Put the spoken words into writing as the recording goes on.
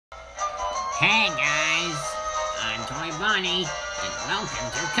Hey guys, I'm Toy Bonnie, and welcome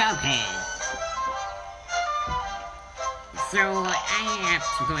to Cuphead. So, I have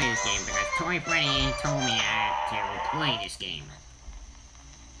to play this game because Toy Freddy told me to play this game.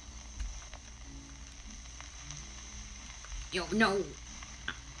 Yo, no!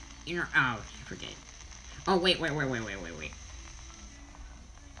 You know, oh, forget it. Oh, wait. Yep.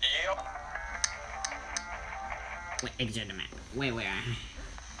 Wait, exit the map. Wait.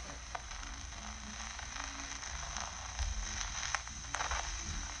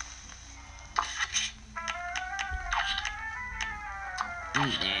 I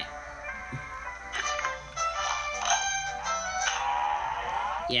need that.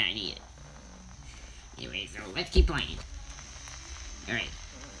 Yeah, I need it. Anyway, so let's keep playing. Alright.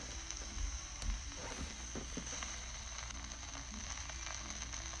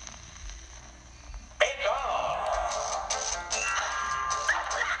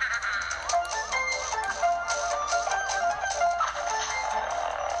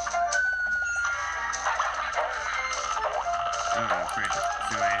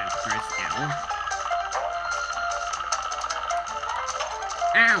 So I have to press L.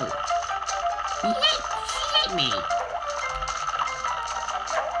 Ow! She hit me!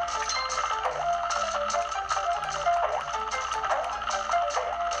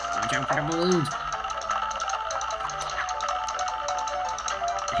 Watch out for the balloons!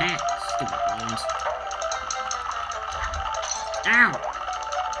 Ha! Stupid balloons. Ow!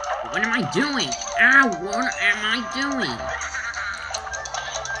 What am I doing? Ow! What am I doing?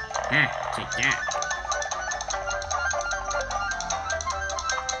 Ha! Take that.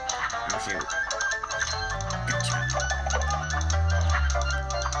 Oh shoot. Gotcha.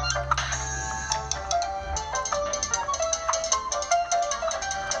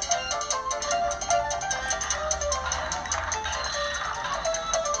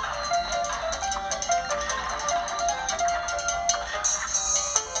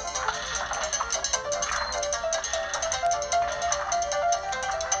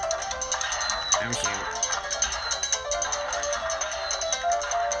 Oh shoot.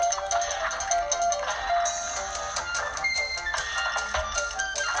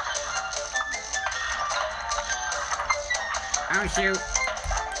 Oh shoot.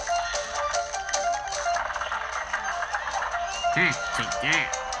 Ha, take that.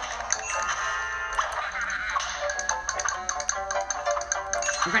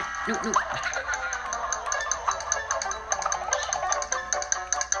 Okay, no.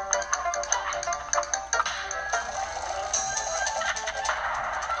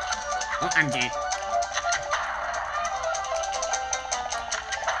 Oh, I'm dead.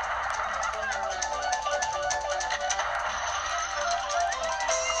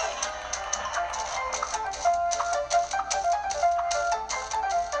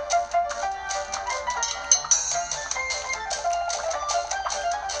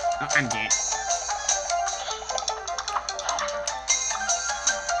 Oh, I'm dead.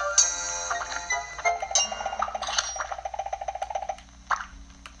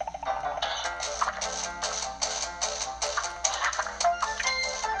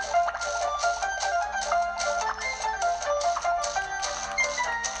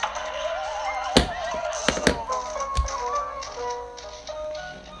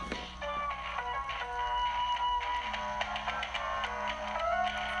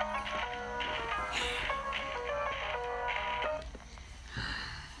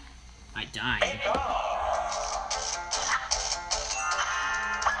 I died.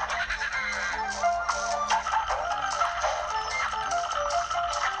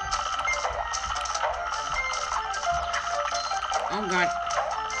 Oh god.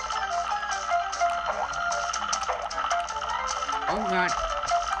 Oh god.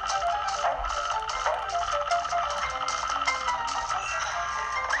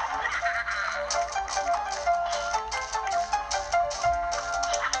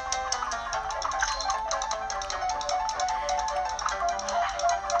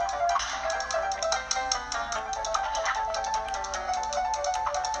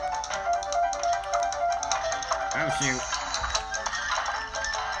 Oh shoot.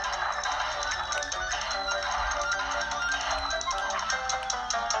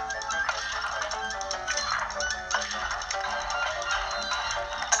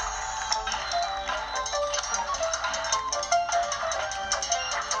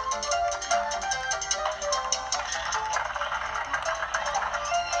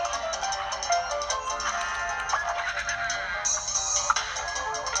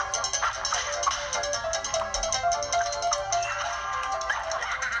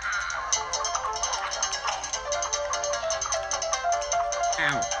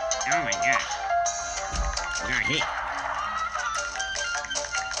 Oh my god. I got hit.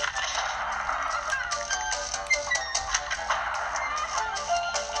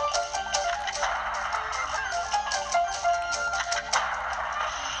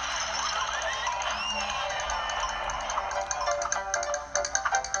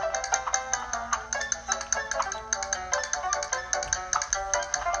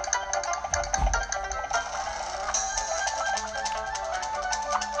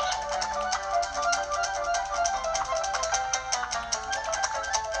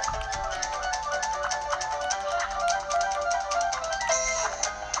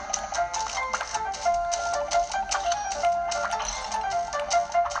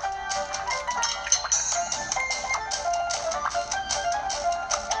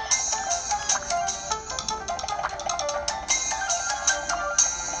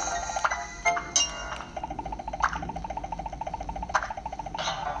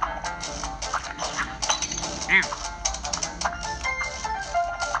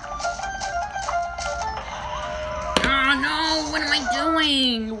 Oh no! What am I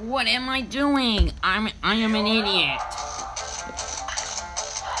doing? What am I doing? I am an idiot.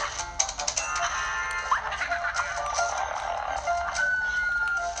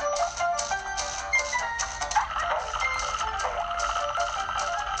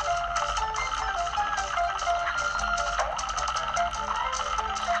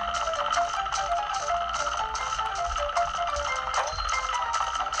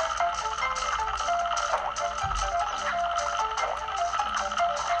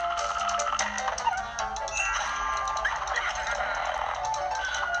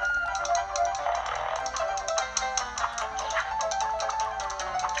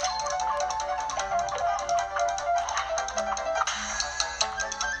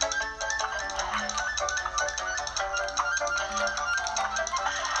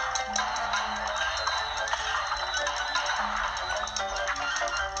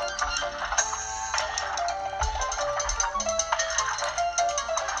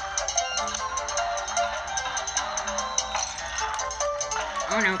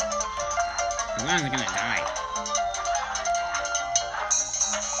 Oh no. I'm not gonna die.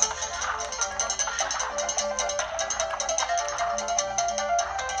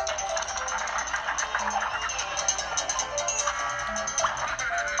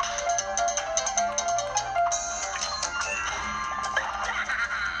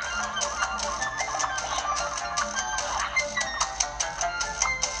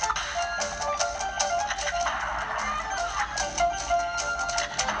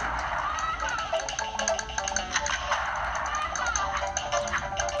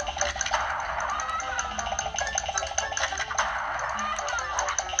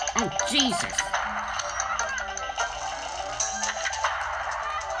 Oh, Jesus!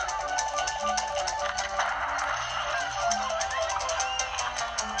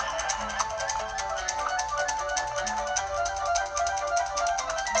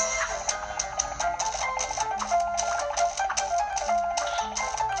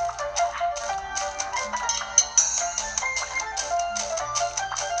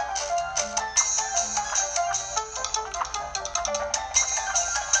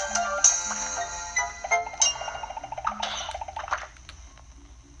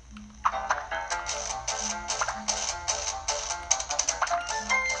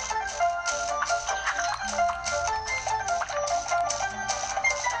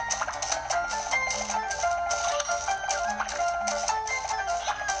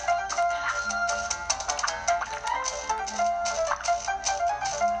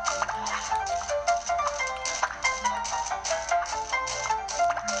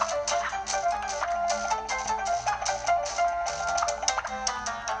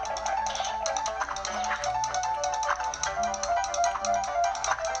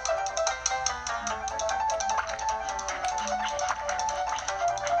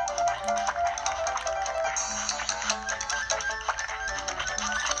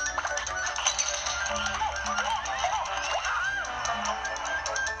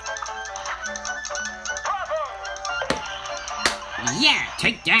 Yeah,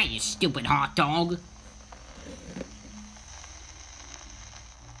 take that, you stupid hot dog.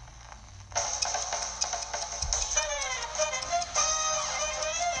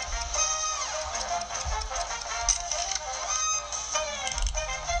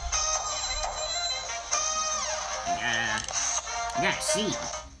 I got a C.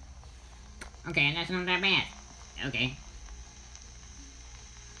 Okay, that's not that bad. Okay.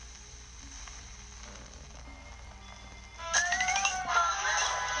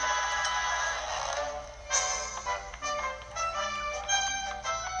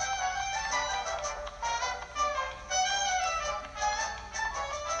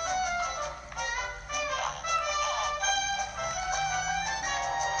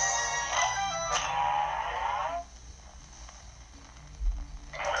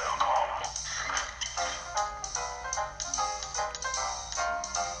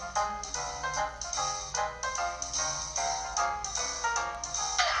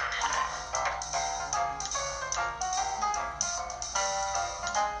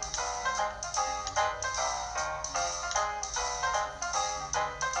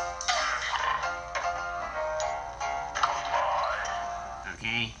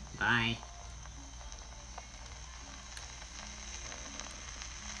 Bye.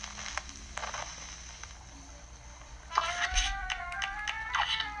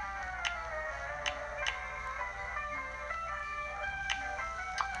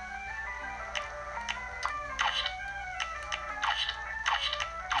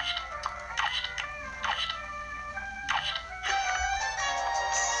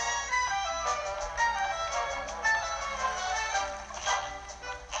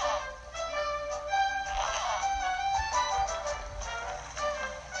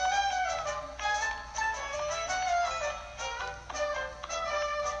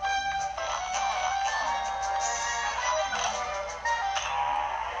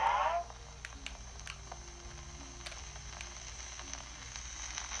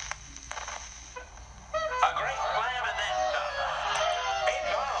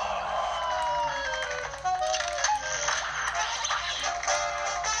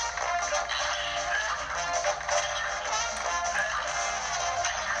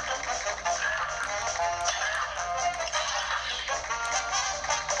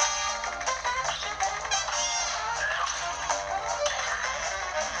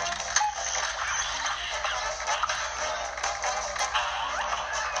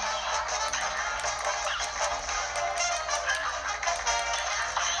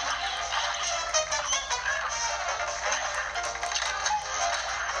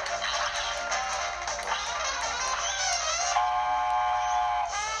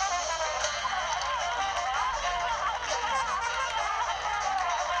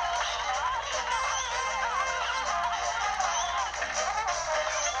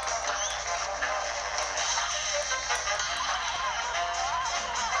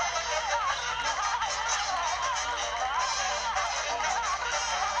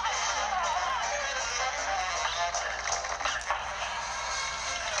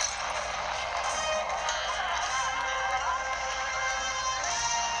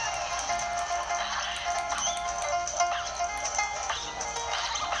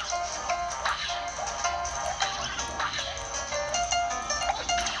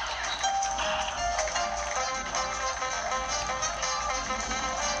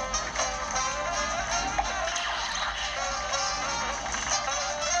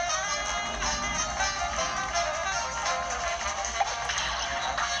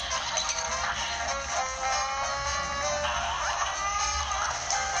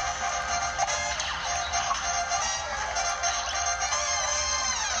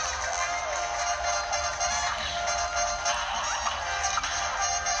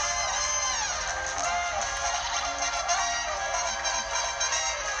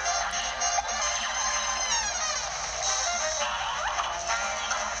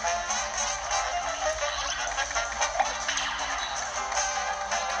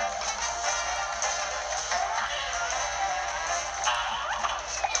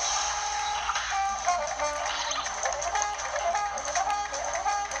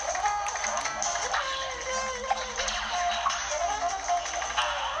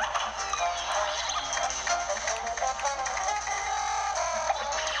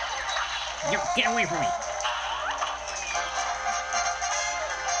 Yo, get away from me!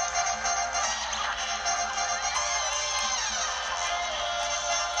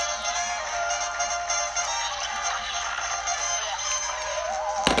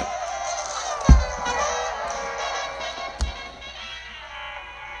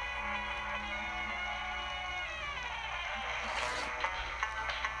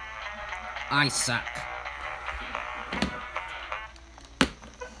 I suck.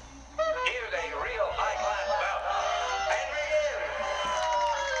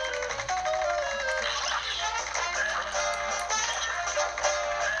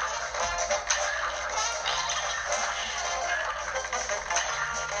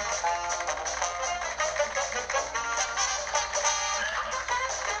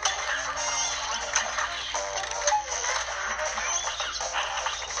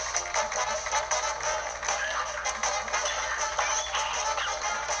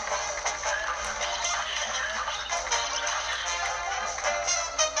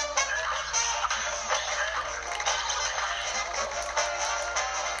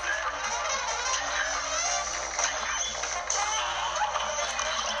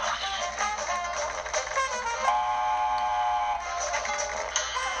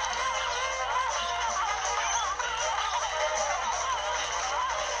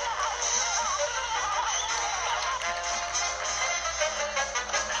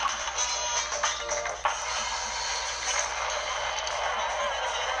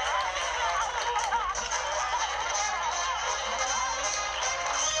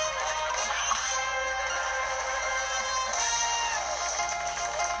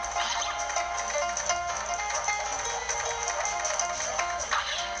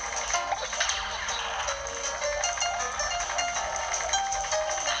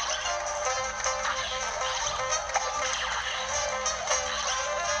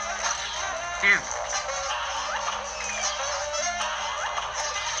 Ow.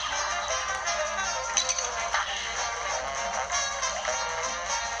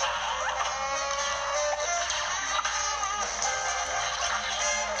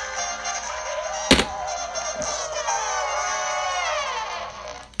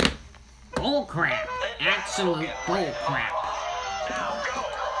 Bull crap. Absolute bull crap.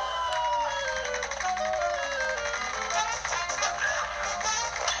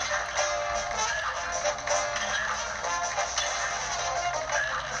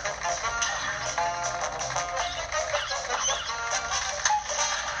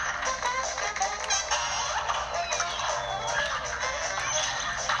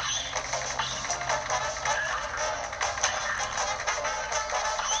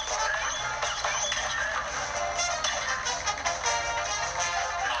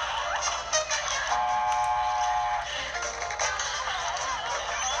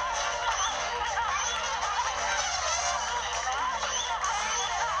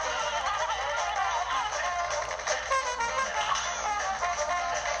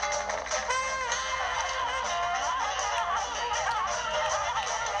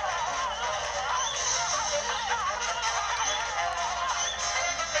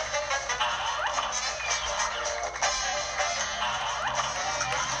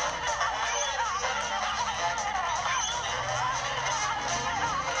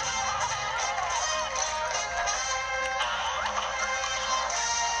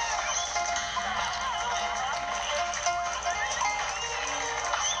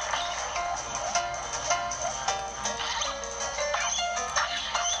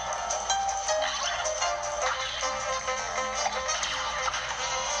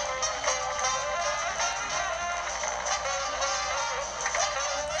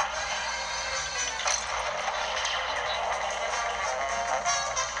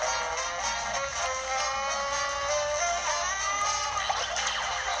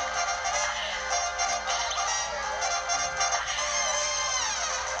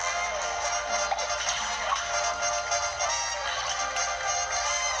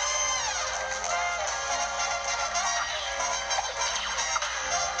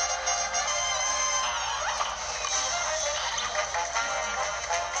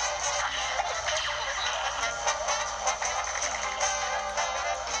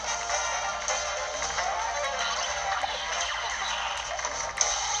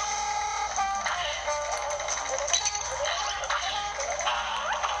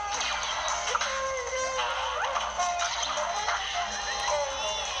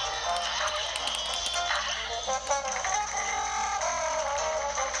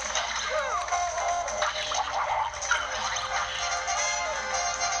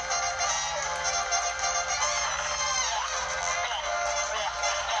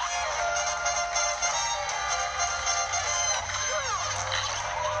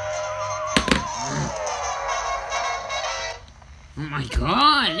 Oh my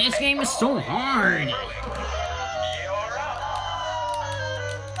god, this game is so hard.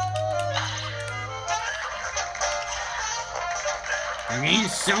 I'm getting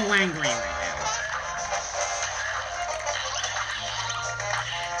so angry right now.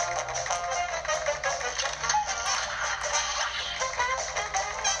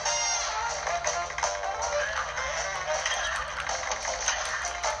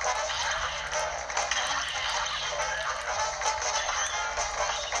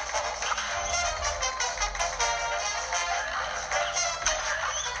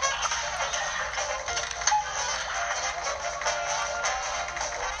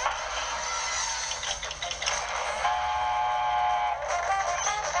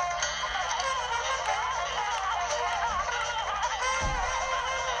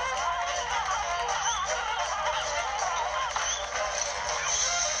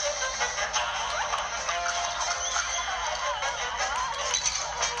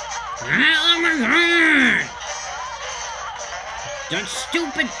 Oh my god! That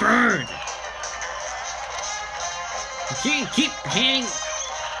stupid bird! I can't keep hitting...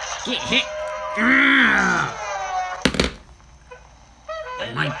 Get hit...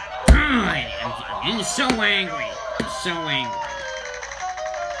 Oh my god! I'm getting so angry. I'm so angry.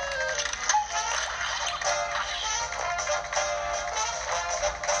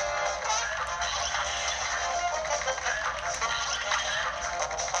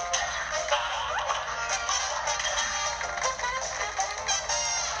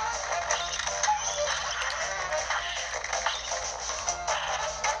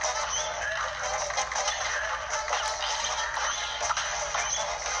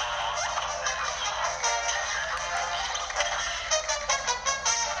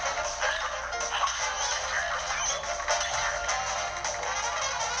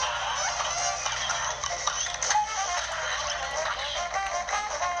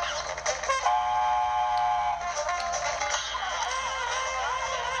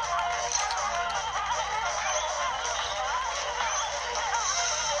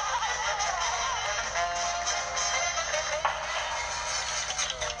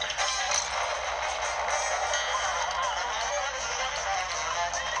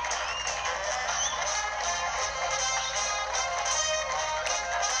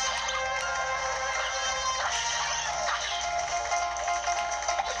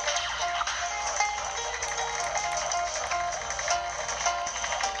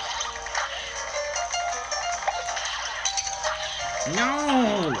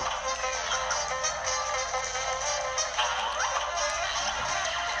 No!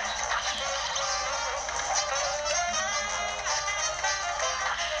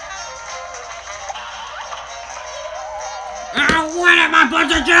 Oh, what am I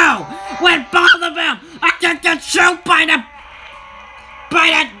supposed to do with both of them? I can't get shoot by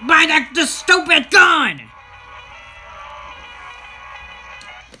the stupid gun!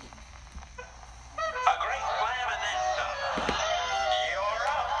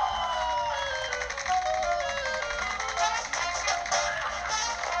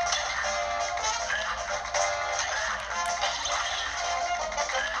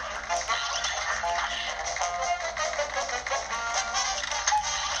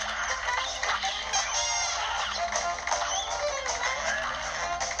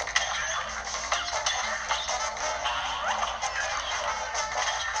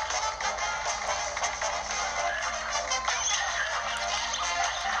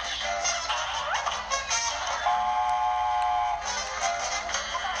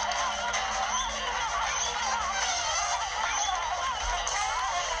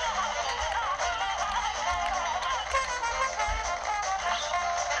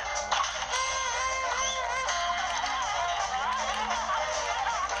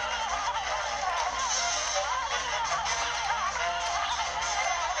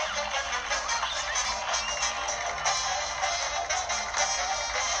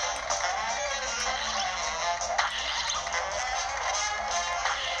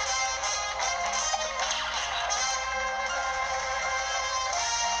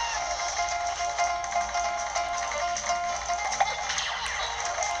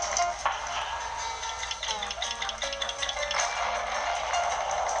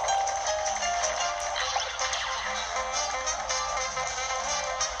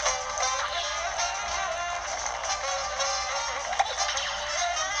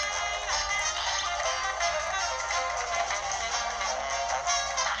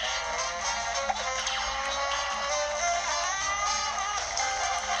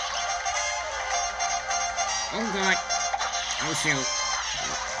 Oh god. Oh shoot.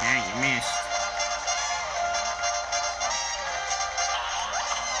 Ah, you missed.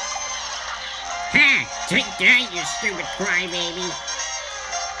 Ha! Take that, you stupid crybaby!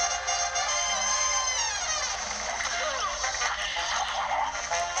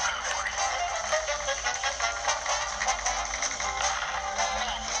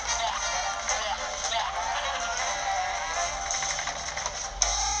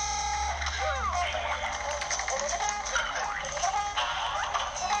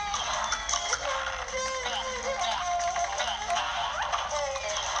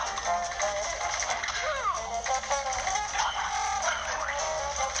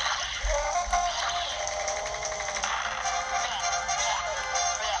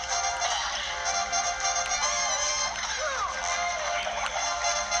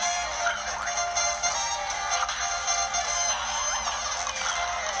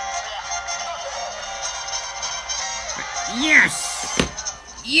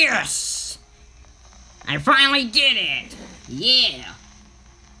 Yes! Yes! I finally did it! Yeah!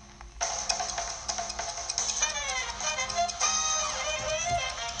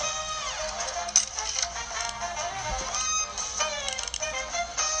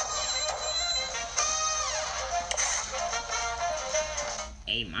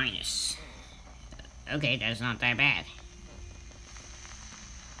 A minus. Okay, that's not that bad.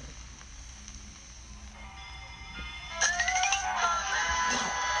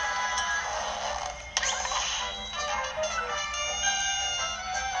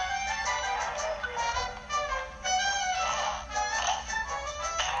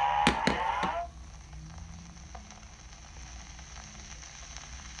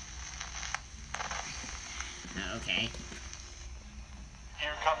 Okay.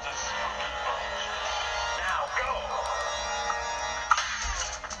 Here comes a spooky punch. Now go!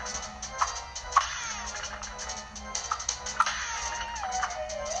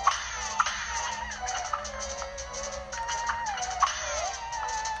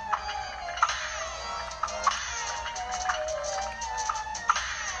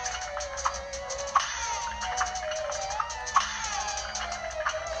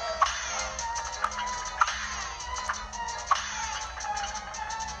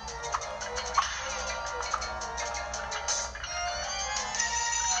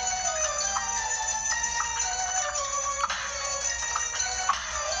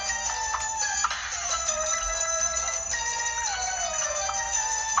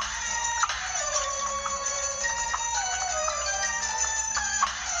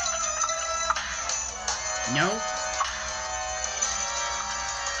 No.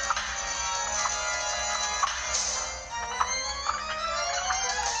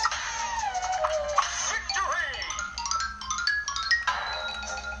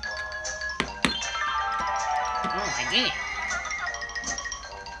 Oh, I did it.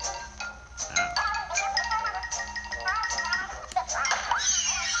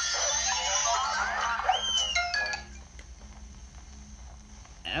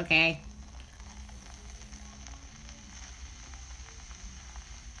 Oh. Okay.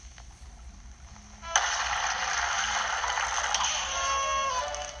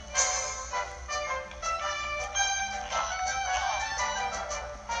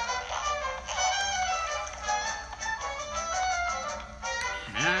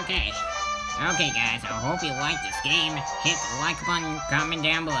 Okay. Okay, guys, I hope you like this game. Hit the like button, comment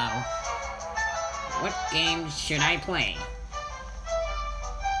down below. What games should I play?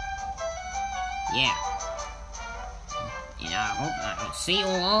 Yeah. And I hope I'll see you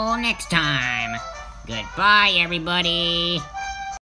all next time. Goodbye, everybody.